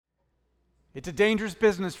It's a dangerous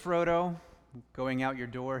business, Frodo, going out your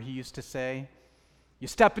door, he used to say. You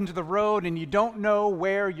step into the road and you don't know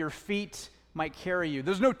where your feet might carry you.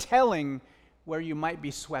 There's no telling where you might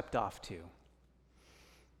be swept off to.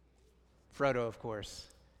 Frodo, of course,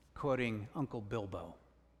 quoting Uncle Bilbo.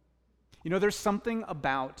 You know, there's something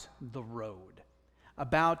about the road,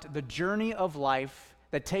 about the journey of life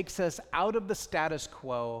that takes us out of the status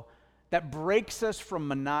quo, that breaks us from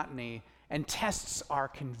monotony and tests our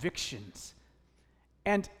convictions.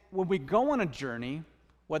 And when we go on a journey,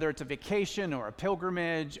 whether it's a vacation or a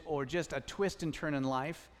pilgrimage or just a twist and turn in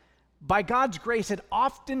life, by God's grace, it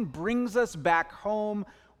often brings us back home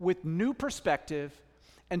with new perspective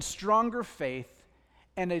and stronger faith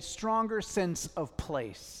and a stronger sense of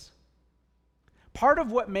place. Part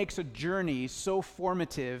of what makes a journey so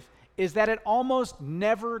formative is that it almost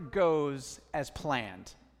never goes as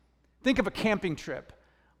planned. Think of a camping trip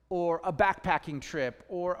or a backpacking trip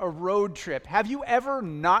or a road trip. Have you ever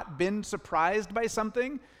not been surprised by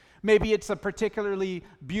something? Maybe it's a particularly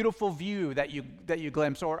beautiful view that you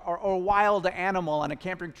glimpse or a wild animal on a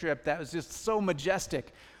camping trip that was just so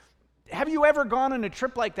majestic. Have you ever gone on a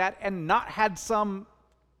trip like that and not had some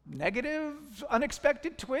negative,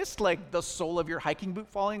 unexpected twist, like the sole of your hiking boot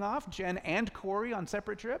falling off, Jen and Corey on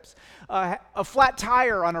separate trips, a flat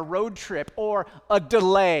tire on a road trip, or a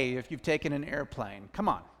delay if you've taken an airplane? Come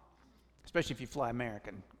on, especially if you fly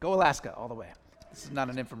American. Go Alaska all the way. This is not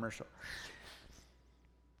an infomercial.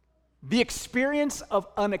 The experience of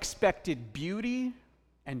unexpected beauty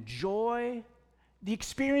and joy, the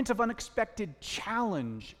experience of unexpected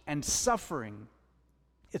challenge and suffering,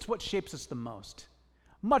 it's what shapes us the most.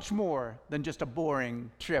 Much more than just a boring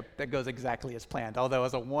trip that goes exactly as planned. Although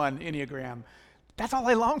as a 1 Enneagram, that's all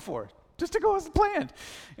I long for, just to go as planned.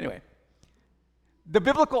 Anyway, the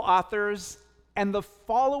biblical authors and the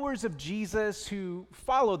followers of Jesus who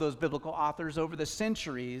follow those biblical authors over the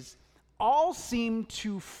centuries all seem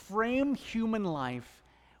to frame human life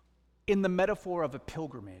in the metaphor of a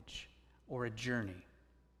pilgrimage or a journey.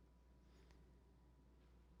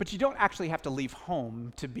 But you don't actually have to leave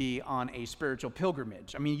home to be on a spiritual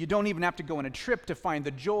pilgrimage. I mean, you don't even have to go on a trip to find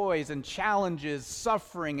the joys and challenges,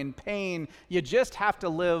 suffering and pain. You just have to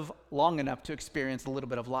live long enough to experience a little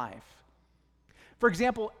bit of life. For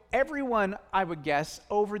example, everyone, I would guess,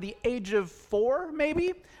 over the age of 4,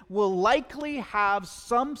 maybe, will likely have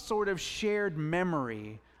some sort of shared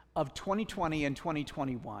memory of 2020 and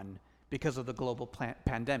 2021 because of the global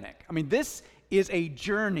pandemic. I mean, this is a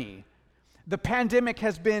journey. The pandemic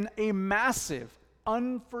has been a massive,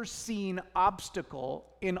 unforeseen obstacle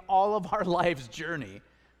in all of our life's journey.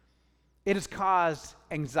 It has caused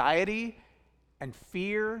anxiety and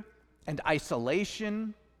fear and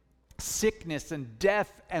isolation, sickness and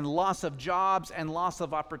death and loss of jobs and loss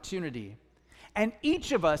of opportunity. And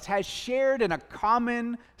each of us has shared in a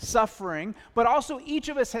common suffering, but also each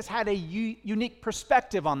of us has had a unique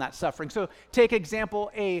perspective on that suffering. So take example,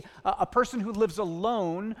 a person who lives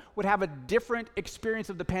alone would have a different experience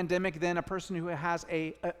of the pandemic than a person who has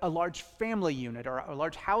a large family unit or a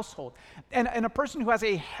large household. And a person who has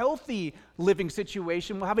a healthy living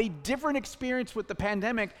situation will have a different experience with the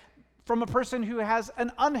pandemic from a person who has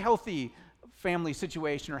an unhealthy family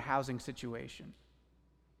situation or housing situation.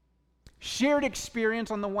 Shared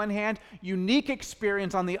experience on the one hand, unique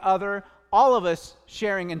experience on the other, all of us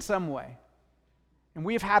sharing in some way. And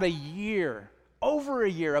we've had over a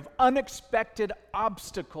year of unexpected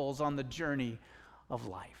obstacles on the journey of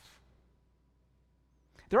life.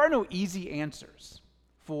 There are no easy answers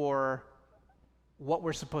for what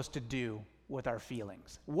we're supposed to do with our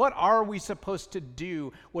feelings. What are we supposed to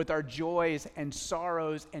do with our joys and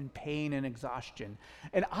sorrows and pain and exhaustion?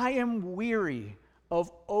 And I am weary of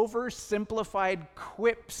oversimplified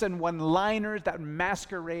quips and one-liners that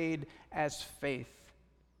masquerade as faith.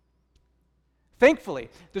 Thankfully,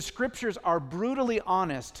 the scriptures are brutally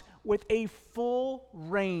honest with a full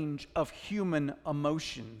range of human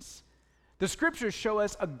emotions. The scriptures show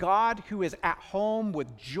us a God who is at home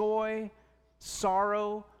with joy,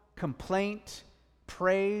 sorrow, complaint,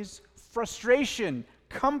 praise, frustration,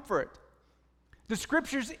 comfort. The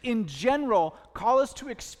scriptures in general call us to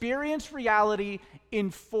experience reality in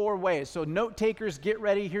 4 ways. So note takers, get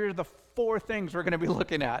ready. Here are the 4 things we're going to be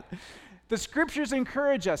looking at. The scriptures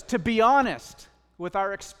encourage us to be honest with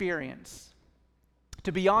our experience.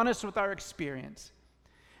 To be honest with our experience.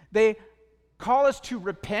 They call us to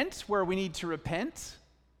repent where we need to repent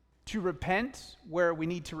where we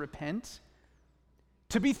need to repent,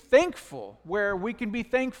 to be thankful where we can be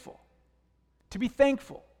thankful, to be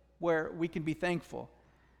thankful where we can be thankful.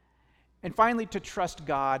 And finally, to trust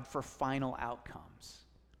God for final outcomes.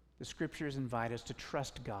 The scriptures invite us to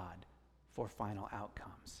trust God for final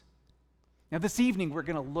outcomes. Now, this evening, we're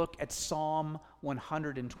going to look at Psalm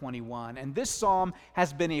 121. And this psalm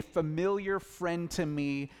has been a familiar friend to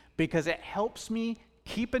me because it helps me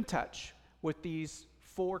keep in touch with these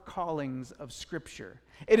four callings of Scripture.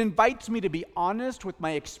 It invites me to be honest with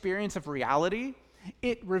my experience of reality.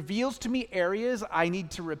 It reveals to me areas I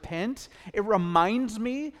need to repent. It reminds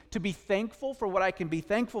me to be thankful for what I can be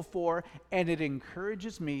thankful for. And it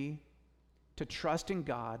encourages me to trust in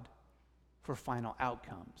God for final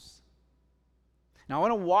outcomes. Now, I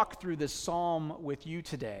want to walk through this psalm with you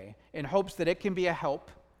today in hopes that it can be a help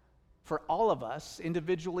for all of us,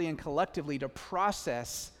 individually and collectively, to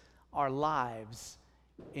process our lives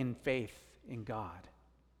in faith in God.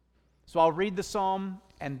 So I'll read the psalm,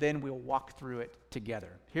 and then we'll walk through it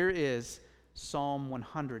together. Here is Psalm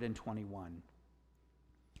 121.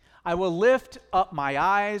 I will lift up my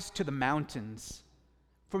eyes to the mountains.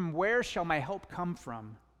 From where shall my help come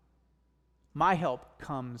from? My help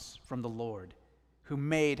comes from the Lord, who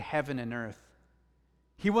made heaven and earth.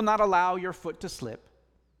 He will not allow your foot to slip.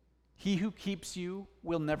 He who keeps you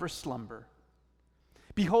will never slumber.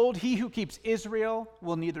 Behold, he who keeps Israel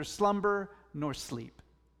will neither slumber nor sleep.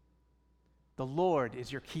 The Lord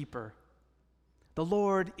is your keeper. The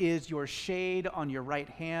Lord is your shade on your right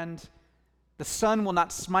hand. The sun will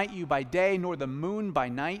not smite you by day, nor the moon by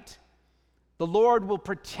night. The Lord will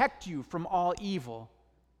protect you from all evil.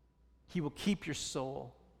 He will keep your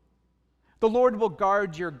soul. The Lord will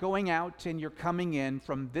guard your going out and your coming in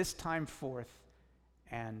from this time forth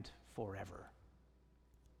and forever.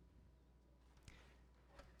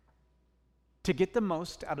 To get the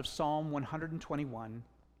most out of Psalm 121,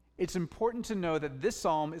 it's important to know that this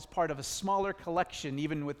psalm is part of a smaller collection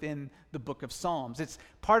even within the book of Psalms. It's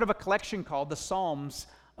part of a collection called the Psalms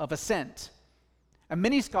of Ascent. And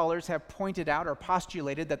many scholars have pointed out or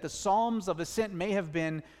postulated that the Psalms of Ascent may have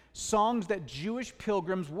been songs that Jewish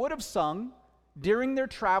pilgrims would have sung during their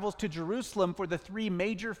travels to Jerusalem for the three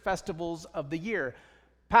major festivals of the year,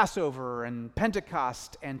 Passover and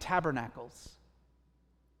Pentecost and Tabernacles.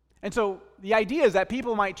 And so the idea is that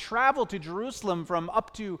people might travel to Jerusalem from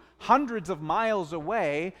up to hundreds of miles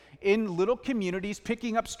away in little communities,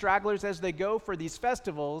 picking up stragglers as they go for these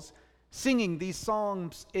festivals, singing these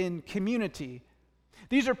songs in community.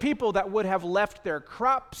 These are people that would have left their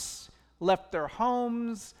crops, left their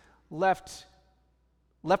homes, left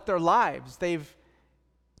their lives.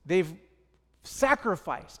 They've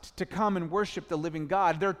sacrificed to come and worship the living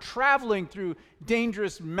God. They're traveling through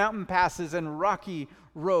dangerous mountain passes and rocky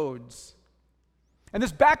roads. And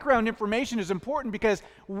this background information is important because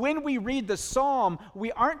when we read the psalm,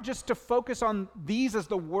 we aren't just to focus on these as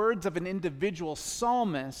the words of an individual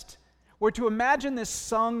psalmist. We're to imagine this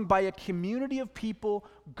sung by a community of people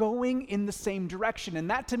going in the same direction.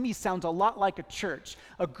 And that to me sounds a lot like a church,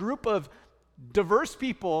 a group of diverse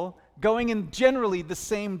people going in generally the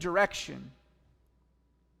same direction.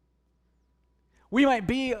 We might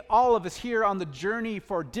be, all of us here, on the journey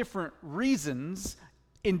for different reasons,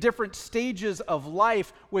 in different stages of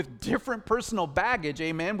life with different personal baggage,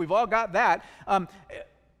 amen? We've all got that.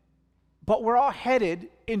 But we're all headed,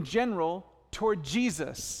 in general, toward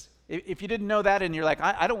Jesus. If you didn't know that and you're like,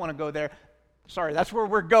 I don't want to go there, sorry, that's where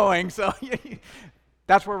we're going. So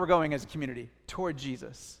that's where we're going as a community, toward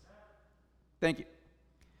Jesus. Thank you.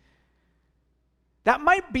 That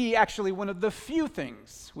might be actually one of the few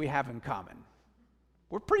things we have in common.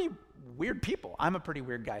 We're pretty weird people. I'm a pretty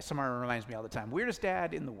weird guy. Samara reminds me all the time. Weirdest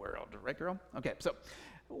dad in the world, right, girl? Okay, so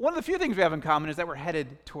one of the few things we have in common is that we're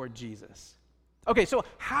headed toward Jesus. Okay, so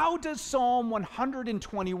how does Psalm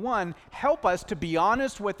 121 help us to be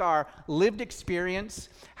honest with our lived experience?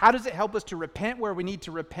 How does it help us to repent where we need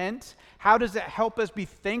to repent? How does it help us be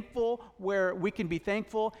thankful where we can be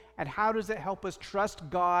thankful? And how does it help us trust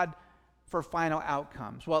God for final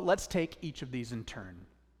outcomes? Well, let's take each of these in turn.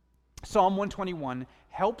 Psalm 121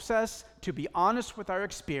 helps us to be honest with our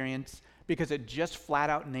experience because it just flat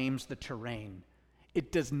out names the terrain.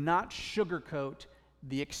 It does not sugarcoat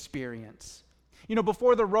the experience. You know,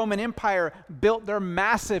 before the Roman Empire built their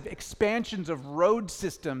massive expansions of road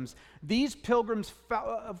systems, these pilgrims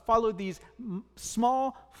followed these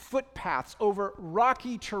small footpaths over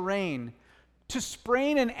rocky terrain to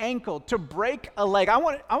sprain an ankle, to break a leg. I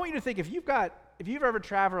want you to think, if you've ever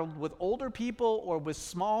traveled with older people or with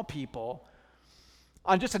small people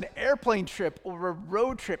on just an airplane trip or a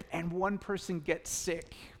road trip and one person gets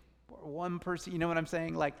sick, or one person, you know what I'm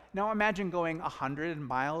saying? Like, now imagine going 100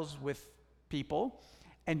 miles with people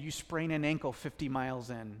and you sprain an ankle 50 miles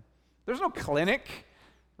in. There's no clinic,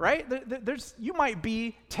 right? You might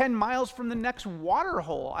be 10 miles from the next water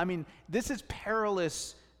hole. I mean, this is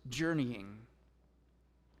perilous journeying.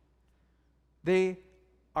 they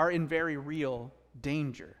are in very real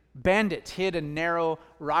danger. Bandits hid in narrow,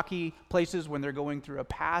 rocky places when they're going through a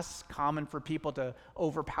pass, common for people to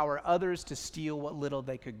overpower others to steal what little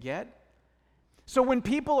they could get. So when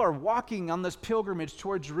people are walking on this pilgrimage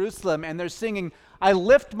toward Jerusalem and they're singing, "I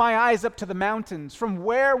lift my eyes up to the mountains, from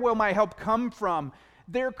where will my help come from?"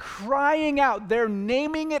 They're crying out, they're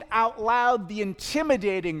naming it out loud, the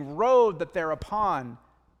intimidating road that they're upon.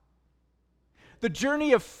 The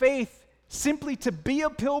journey of faith, simply to be a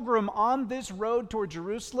pilgrim on this road toward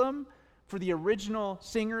Jerusalem, for the original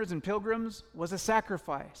singers and pilgrims, was a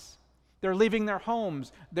sacrifice. They're leaving their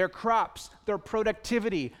homes, their crops, their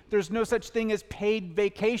productivity. There's no such thing as paid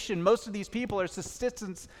vacation. Most of these people are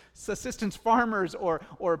subsistence farmers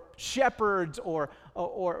or shepherds or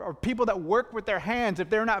people that work with their hands.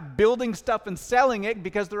 If they're not building stuff and selling it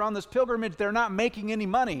because they're on this pilgrimage, they're not making any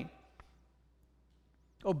money.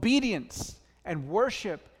 Obedience and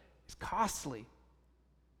worship is costly.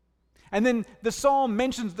 And then the psalm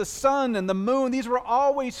mentions the sun and the moon. These were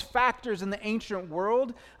always factors in the ancient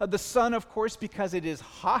world. The sun, of course, because it is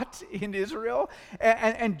hot in Israel.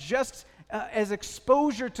 And just as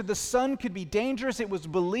exposure to the sun could be dangerous, it was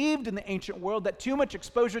believed in the ancient world that too much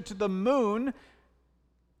exposure to the moon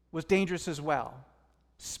was dangerous as well,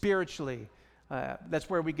 spiritually. That's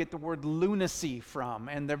where we get the word lunacy from.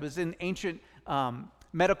 And there was in ancient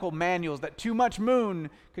medical manuals that too much moon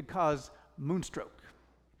could cause moonstroke.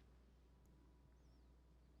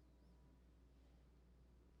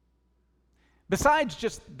 Besides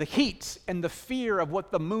just the heat and the fear of what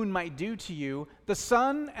the moon might do to you, the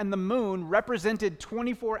sun and the moon represented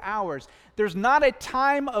 24 hours. There's not a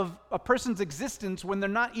time of a person's existence when they're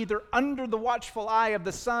not either under the watchful eye of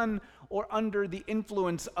the sun or under the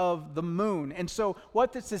influence of the moon. And so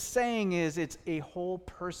what this is saying is it's a whole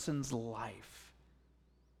person's life.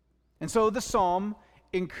 And so the psalm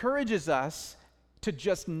encourages us to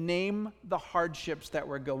just name the hardships that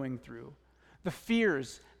we're going through, the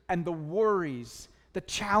fears and the worries, the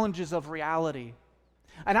challenges of reality.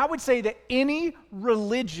 And I would say that any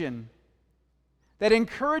religion that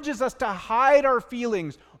encourages us to hide our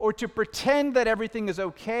feelings or to pretend that everything is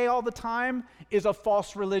okay all the time is a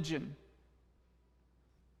false religion.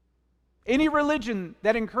 Any religion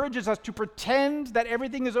that encourages us to pretend that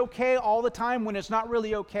everything is okay all the time when it's not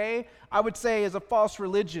really okay, I would say is a false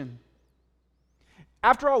religion.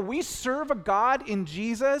 After all, we serve a God in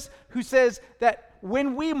Jesus who says that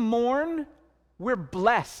when we mourn, we're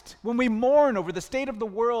blessed. When we mourn over the state of the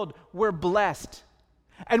world, we're blessed.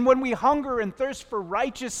 And when we hunger and thirst for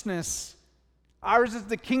righteousness, ours is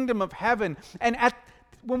the kingdom of heaven. And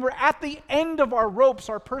when we're at the end of our ropes,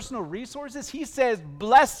 our personal resources, he says,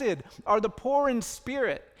 "Blessed are the poor in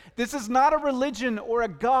spirit." This is not a religion or a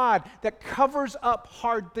God that covers up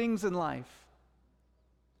hard things in life.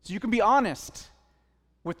 So you can be honest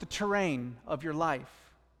with the terrain of your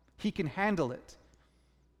life. He can handle it.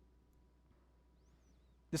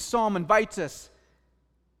 This psalm invites us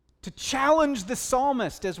to challenge the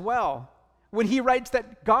psalmist as well when he writes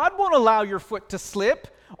that God won't allow your foot to slip,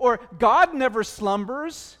 or God never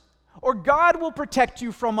slumbers, or God will protect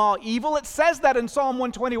you from all evil. It says that in Psalm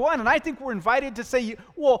 121, and I think we're invited to say,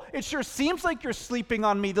 well, it sure seems like you're sleeping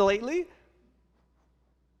on me lately.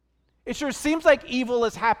 It sure seems like evil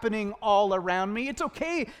is happening all around me. It's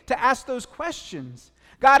okay to ask those questions.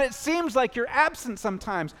 God, it seems like you're absent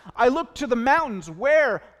sometimes. I look to the mountains.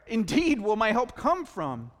 Where, indeed, will my help come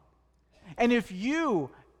from? And if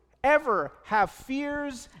you ever have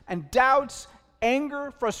fears and doubts,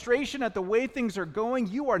 anger, frustration at the way things are going,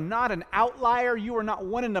 you are not an outlier. You are not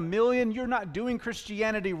one in a million. You're not doing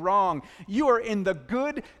Christianity wrong. You are in the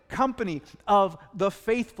good company of the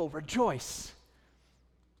faithful. Rejoice.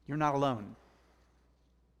 You're not alone.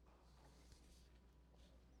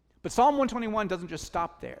 But Psalm 121 doesn't just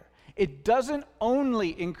stop there. It doesn't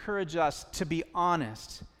only encourage us to be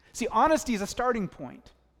honest. See, honesty is a starting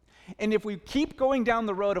point. And if we keep going down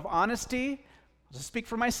the road of honesty, I'll just speak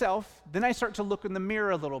for myself, then I start to look in the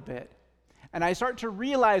mirror a little bit. And I start to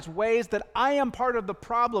realize ways that I am part of the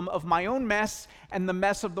problem of my own mess and the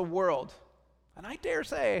mess of the world. And I dare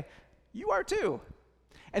say, you are too.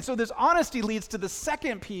 And so this honesty leads to the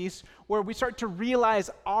second piece where we start to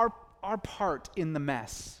realize our part in the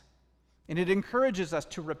mess. And it encourages us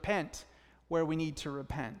to repent where we need to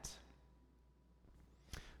repent.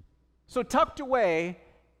 So tucked away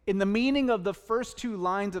in the meaning of the first two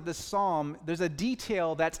lines of this psalm, there's a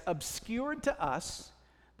detail that's obscured to us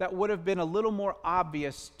that would have been a little more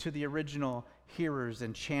obvious to the original hearers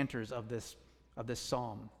and chanters of this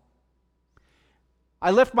psalm.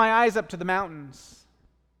 I lift my eyes up to the mountains.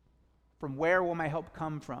 From where will my help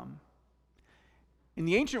come from? In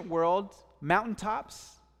the ancient world,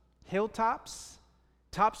 mountaintops, hilltops,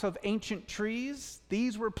 tops of ancient trees.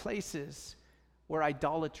 These were places where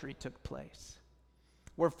idolatry took place,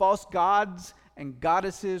 where false gods and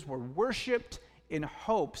goddesses were worshipped in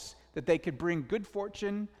hopes that they could bring good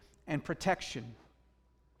fortune and protection.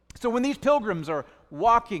 So when these pilgrims are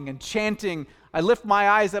walking and chanting, "I lift my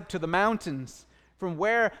eyes up to the mountains, from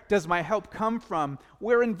where does my help come from?"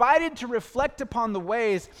 we're invited to reflect upon the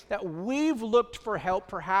ways that we've looked for help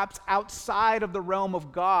perhaps outside of the realm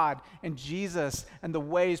of God and Jesus and the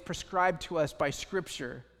ways prescribed to us by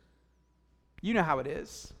Scripture. You know how it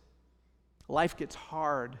is. Life gets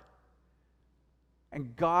hard,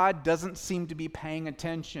 and God doesn't seem to be paying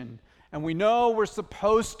attention. And we know we're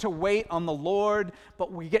supposed to wait on the Lord,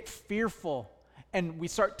 but we get fearful, and we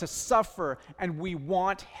start to suffer, and we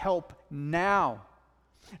want help now.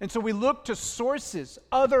 And so we look to sources,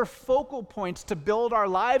 other focal points to build our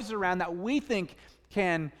lives around that we think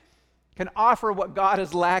can offer what God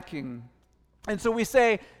is lacking. And so we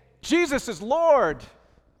say, Jesus is Lord.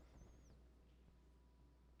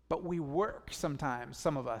 But we work sometimes,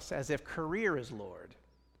 some of us, as if career is Lord.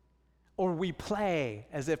 Or we play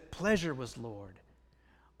as if pleasure was Lord.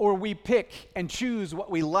 Or we pick and choose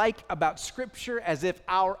what we like about Scripture as if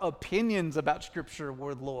our opinions about Scripture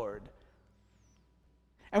were Lord.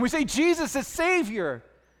 And we say Jesus is Savior.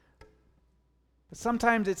 But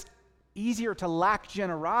sometimes it's easier to lack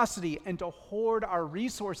generosity and to hoard our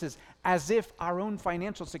resources as if our own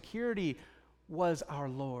financial security was our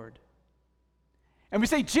Lord. And we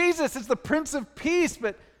say Jesus is the Prince of Peace,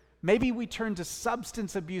 but maybe we turn to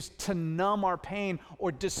substance abuse to numb our pain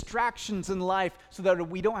or distractions in life so that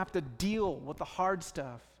we don't have to deal with the hard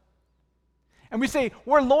stuff. And we say,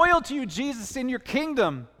 we're loyal to you, Jesus, in your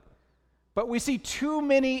kingdom. But we see too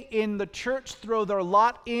many in the church throw their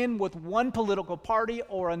lot in with one political party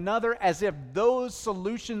or another as if those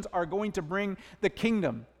solutions are going to bring the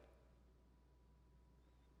kingdom.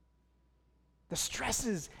 The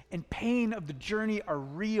stresses and pain of the journey are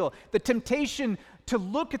real. The temptation to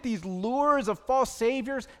look at these lures of false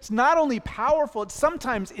saviors is not only powerful,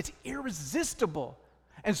 sometimes it's irresistible.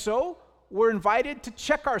 And so we're invited to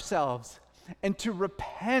check ourselves and to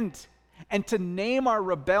repent and to name our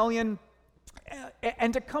rebellion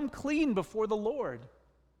and to come clean before the Lord.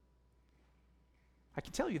 I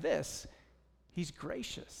can tell you this, He's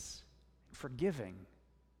gracious, forgiving.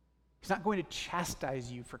 He's not going to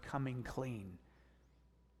chastise you for coming clean.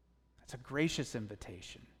 That's a gracious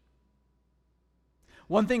invitation.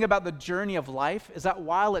 One thing about the journey of life is that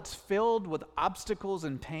while it's filled with obstacles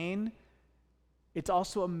and pain, it's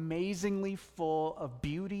also amazingly full of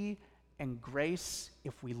beauty and grace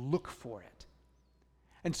if we look for it.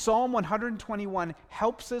 And Psalm 121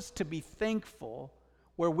 helps us to be thankful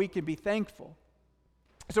where we can be thankful.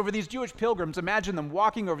 So for these Jewish pilgrims, imagine them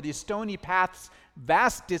walking over these stony paths,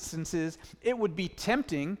 vast distances. It would be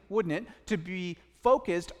tempting, wouldn't it, to be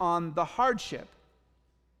focused on the hardship.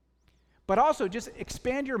 But also just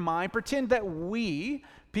expand your mind, pretend that we,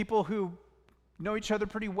 people who know each other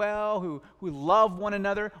pretty well, who love one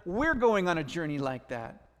another, we're going on a journey like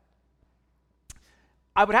that.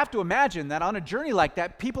 I would have to imagine that on a journey like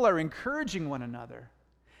that, people are encouraging one another.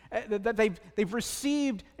 That they've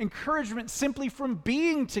received encouragement simply from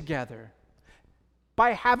being together.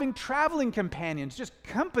 By having traveling companions, just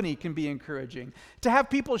company can be encouraging. To have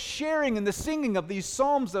people sharing in the singing of these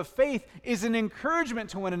psalms of faith is an encouragement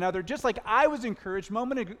to one another, just like I was encouraged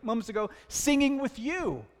moments ago singing with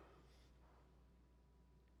you.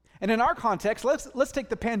 And in our context, let's take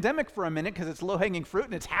the pandemic for a minute because it's low-hanging fruit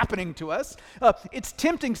and it's happening to us. It's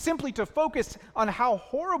tempting simply to focus on how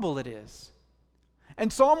horrible it is.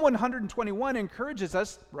 And Psalm 121 encourages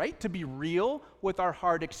us, right, to be real with our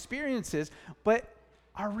hard experiences, but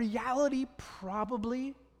our reality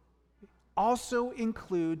probably also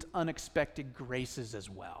includes unexpected graces as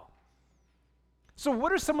well. So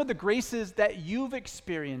what are some of the graces that you've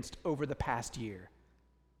experienced over the past year?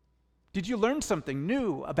 Did you learn something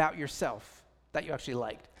new about yourself that you actually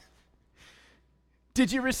liked?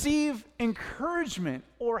 Did you receive encouragement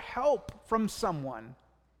or help from someone?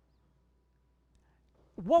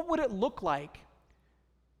 What would it look like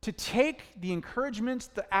to take the encouragements,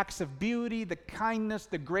 the acts of beauty, the kindness,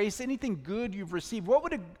 the grace, anything good you've received? What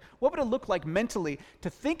would it look like mentally to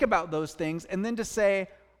think about those things and then to say,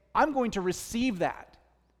 I'm going to receive that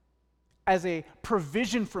as a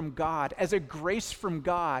provision from God, as a grace from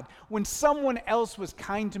God. When someone else was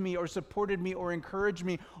kind to me or supported me or encouraged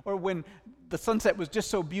me, or when the sunset was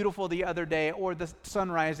just so beautiful the other day, or the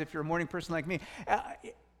sunrise if you're a morning person like me,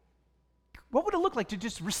 what would it look like to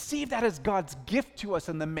just receive that as God's gift to us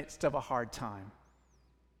in the midst of a hard time?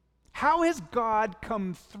 How has God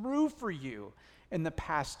come through for you in the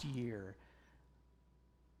past year?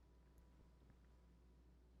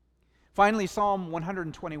 Finally, Psalm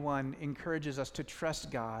 121 encourages us to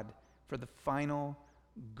trust God for the final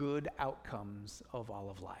good outcomes of all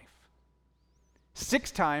of life.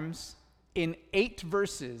 6 times in 8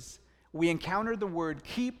 verses, we encounter the word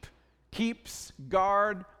keep, keeps,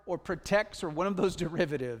 guard, or protects, or one of those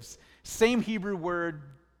derivatives. Same Hebrew word,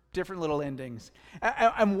 different little endings.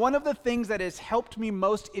 And one of the things that has helped me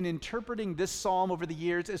most in interpreting this psalm over the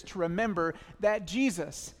years is to remember that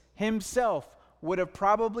Jesus himself would have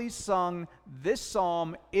probably sung this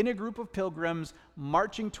psalm in a group of pilgrims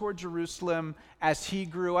marching toward Jerusalem as he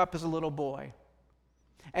grew up as a little boy.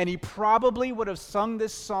 And he probably would have sung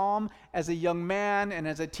this psalm as a young man and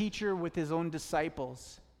as a teacher with his own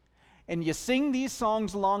disciples. And you sing these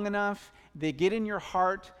songs long enough, they get in your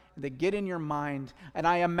heart, they get in your mind. And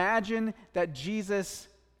I imagine that Jesus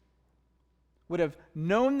would have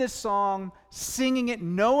known this song, singing it,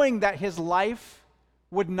 knowing that his life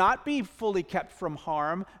would not be fully kept from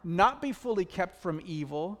harm, not be fully kept from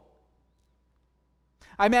evil.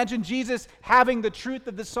 I imagine Jesus having the truth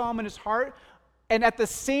of the psalm in his heart, and at the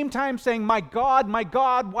same time saying, my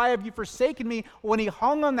God, why have you forsaken me?" when he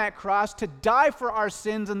hung on that cross to die for our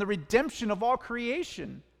sins and the redemption of all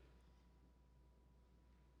creation.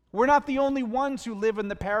 We're not the only ones who live in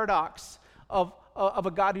the paradox of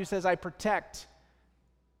a God who says, "I protect,"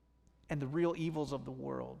 and the real evils of the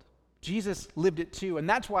world. Jesus lived it too, and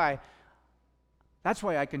that's why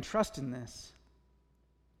I can trust in this.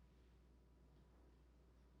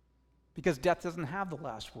 Because death doesn't have the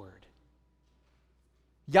last word.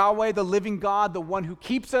 Yahweh, the living God, the one who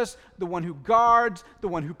keeps us, the one who guards, the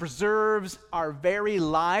one who preserves our very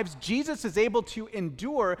lives, Jesus is able to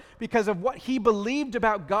endure because of what he believed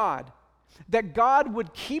about God, that God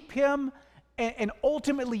would keep him and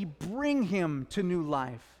ultimately bring him to new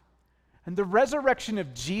life. And the resurrection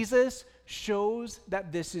of Jesus shows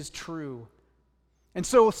that this is true. And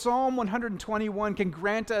so Psalm 121 can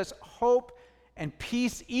grant us hope and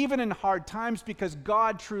peace even in hard times because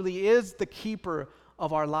God truly is the keeper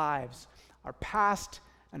of our lives, our past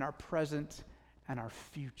and our present and our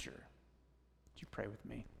future. Would you pray with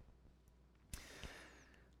me?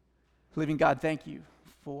 Living God, thank you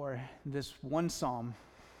for this one psalm,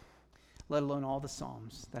 let alone all the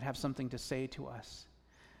psalms that have something to say to us.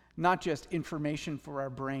 Not just information for our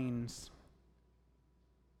brains,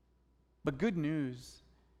 but good news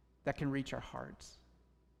that can reach our hearts.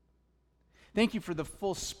 Thank you for the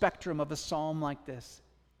full spectrum of a psalm like this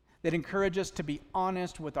that encourage us to be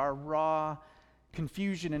honest with our raw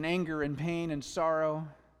confusion and anger and pain and sorrow.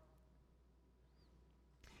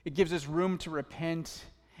 It gives us room to repent.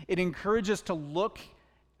 It encourages us to look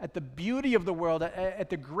at the beauty of the world, at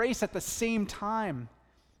the grace at the same time.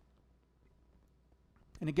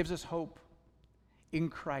 And it gives us hope in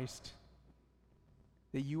Christ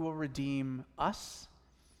that you will redeem us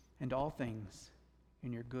and all things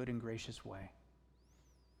in your good and gracious way.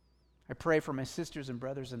 I pray for my sisters and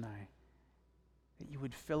brothers and I that you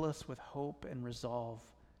would fill us with hope and resolve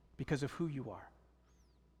because of who you are.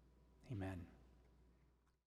 Amen.